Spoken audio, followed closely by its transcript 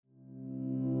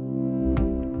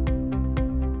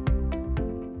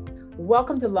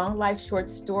Welcome to Long Life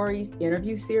Short Stories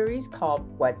interview series called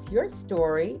What's Your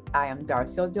Story? I am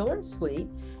Darcel Diller-Sweet,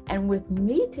 and with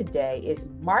me today is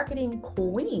marketing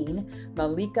queen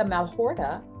Malika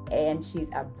Malhotra, and she's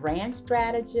a brand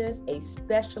strategist, a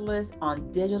specialist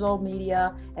on digital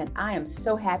media, and I am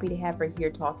so happy to have her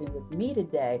here talking with me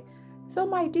today. So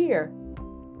my dear,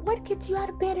 what gets you out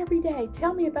of bed every day?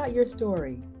 Tell me about your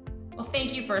story. Well,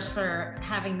 thank you first for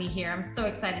having me here. I'm so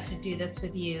excited to do this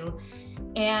with you.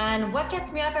 And what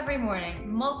gets me up every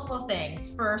morning? Multiple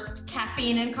things. First,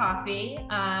 caffeine and coffee,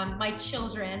 my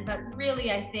children, but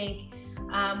really I think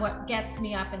what gets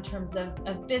me up in terms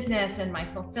of business and my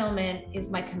fulfillment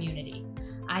is my community.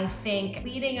 I think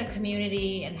leading a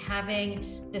community and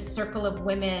having this circle of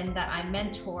women that I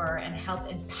mentor and help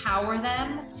empower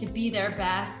them to be their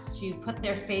best, to put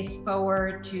their face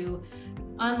forward, to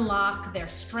unlock their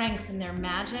strengths and their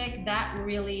magic, that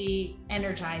really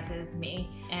energizes me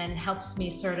and helps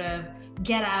me sort of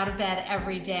get out of bed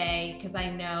every day, because I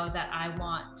know that I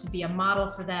want to be a model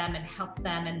for them and help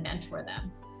them and mentor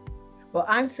them. Well,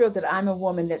 I'm thrilled that I'm a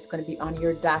woman that's going to be on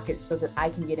your docket so that I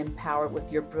can get empowered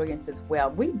with your brilliance as well.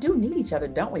 We do need each other,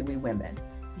 don't we women?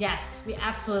 Yes, we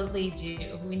absolutely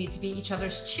do. We need to be each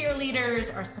other's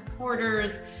cheerleaders, our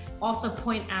supporters, also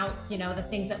point out, the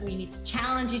things that we need to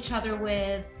challenge each other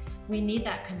with. We need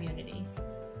that community.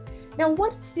 Now,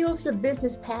 what fuels your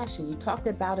business passion? You talked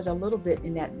about it a little bit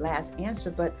in that last answer,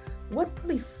 but what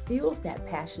really fuels that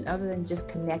passion other than just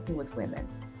connecting with women?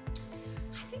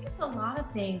 I think it's a lot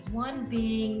of things. One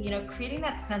being, creating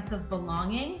that sense of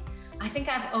belonging. I think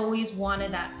I've always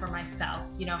wanted that for myself,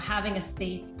 having a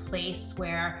safe place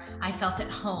where I felt at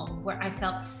home, where I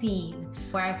felt seen,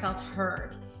 where I felt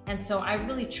heard. And so I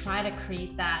really try to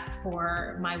create that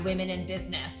for my women in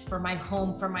business, for my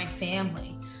home, for my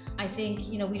family. I think,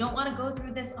 we don't want to go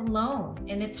through this alone,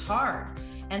 and it's hard.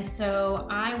 And so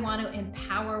I want to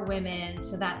empower women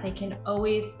so that they can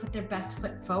always put their best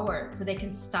foot forward, so they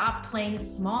can stop playing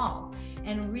small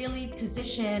and really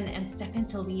position and step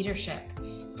into leadership.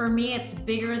 For me, it's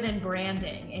bigger than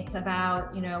branding. It's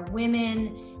about,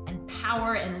 women and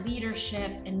power and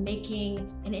leadership and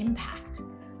making an impact.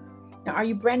 Now, are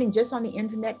you branding just on the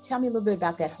internet? Tell me a little bit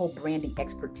about that whole branding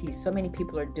expertise. So many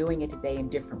people are doing it today in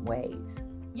different ways.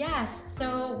 Yes.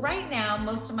 So right now,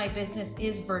 most of my business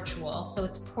is virtual. So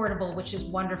it's portable, which is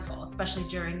wonderful, especially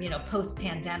during,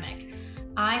 post-pandemic.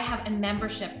 I have a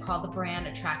membership called the Brand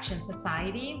Attraction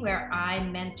Society, where I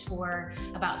mentor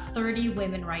about 30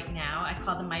 women right now. I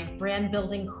call them my brand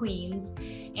building queens.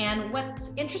 And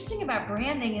what's interesting about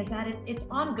branding is that it's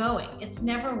ongoing. It's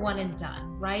never one and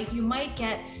done, right? You might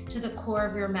get to the core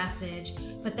of your message,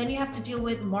 but then you have to deal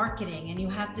with marketing, and you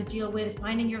have to deal with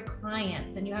finding your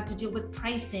clients, and you have to deal with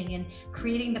pricing and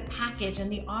creating the package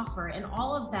and the offer. And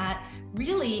all of that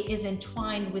really is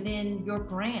entwined within your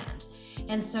brand.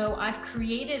 And so I've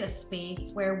created a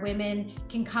space where women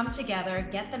can come together,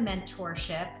 get the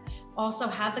mentorship, also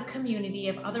have the community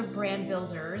of other brand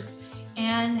builders,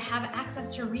 and have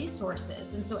access to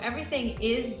resources. And so everything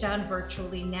is done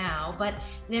virtually now, but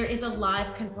there is a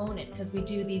live component because we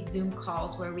do these Zoom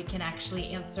calls where we can actually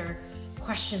answer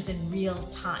questions in real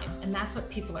time. And that's what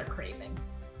people are craving.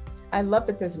 I love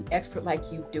that there's an expert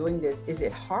like you doing this. Is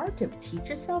it hard to teach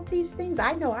yourself these things?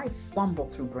 I know I fumble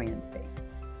through branding.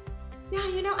 Yeah,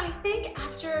 I think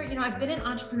after, I've been an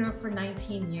entrepreneur for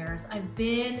 19 years. I've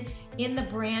been in the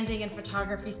branding and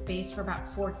photography space for about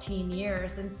 14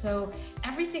 years. And so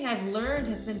everything I've learned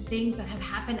has been things that have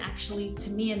happened actually to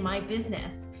me in my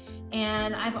business.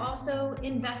 And I've also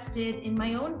invested in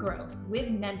my own growth with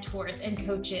mentors and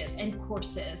coaches and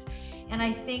courses. And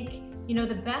I think,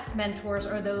 the best mentors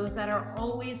are those that are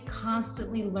always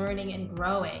constantly learning and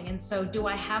growing. And so do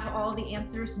I have all the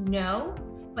answers? No.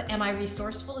 But am I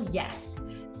resourceful? Yes.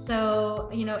 So,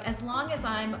 as long as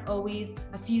I'm always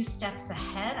a few steps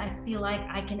ahead, I feel like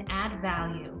I can add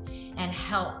value and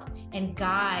help and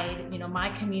guide, my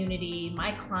community,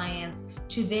 my clients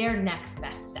to their next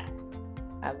best step.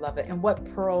 I love it. And what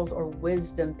pearls or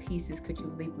wisdom pieces could you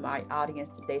leave my audience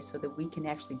today so that we can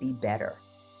actually be better?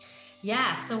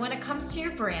 Yeah, so when it comes to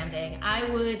your branding, I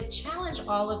would challenge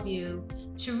all of you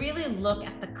to really look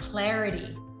at the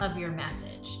clarity of your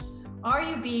message. Are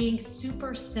you being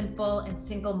super simple and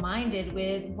single-minded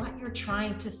with what you're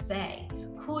trying to say,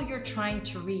 who you're trying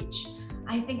to reach?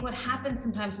 I think what happens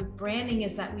sometimes with branding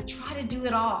is that we try to do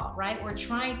it all, right? We're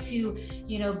trying to,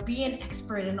 be an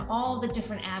expert in all the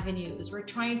different avenues. We're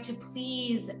trying to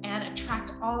please and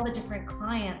attract all the different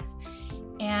clients.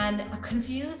 And a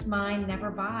confused mind never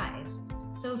buys.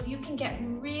 So if you can get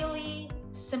really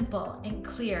simple and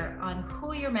clear on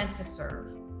who you're meant to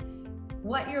serve,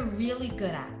 what you're really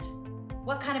good at,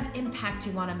 what kind of impact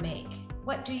you want to make,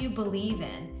 what do you believe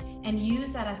in, and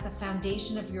use that as the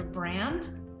foundation of your brand,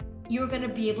 you're going to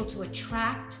be able to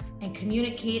attract and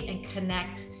communicate and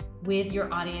connect with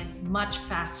your audience much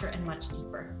faster and much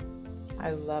deeper.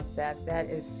 I love that.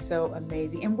 That is so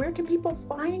amazing. And where can people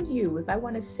find you? If I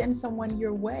want to send someone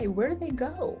your way, where do they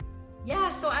go?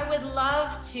 Yeah, so I would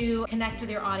love to connect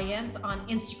with your audience on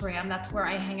Instagram. That's where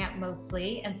I hang out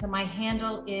mostly. And so my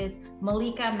handle is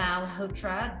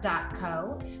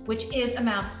malikamalhotra.co, which is a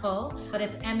mouthful, but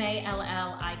it's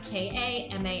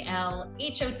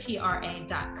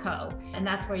MALLIKAMALHOTRA.co. And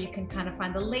that's where you can kind of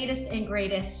find the latest and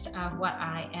greatest of what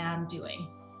I am doing.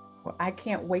 Well, I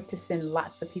can't wait to send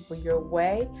lots of people your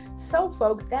way. So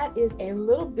folks, that is a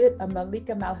little bit of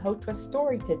Malika Malhotra's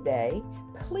story today.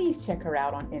 Please check her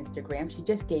out on Instagram. She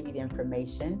just gave you the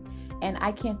information. And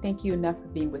I can't thank you enough for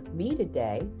being with me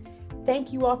today.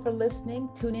 Thank you all for listening.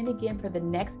 Tune in again for the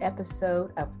next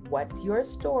episode of What's Your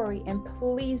Story? And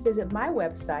please visit my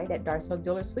website at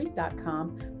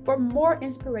darceldillersweet.com for more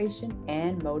inspiration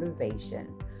and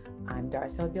motivation. I'm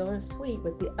Darcel Diller-Sweet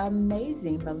with the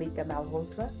amazing Malika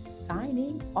Malhotra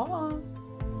signing off.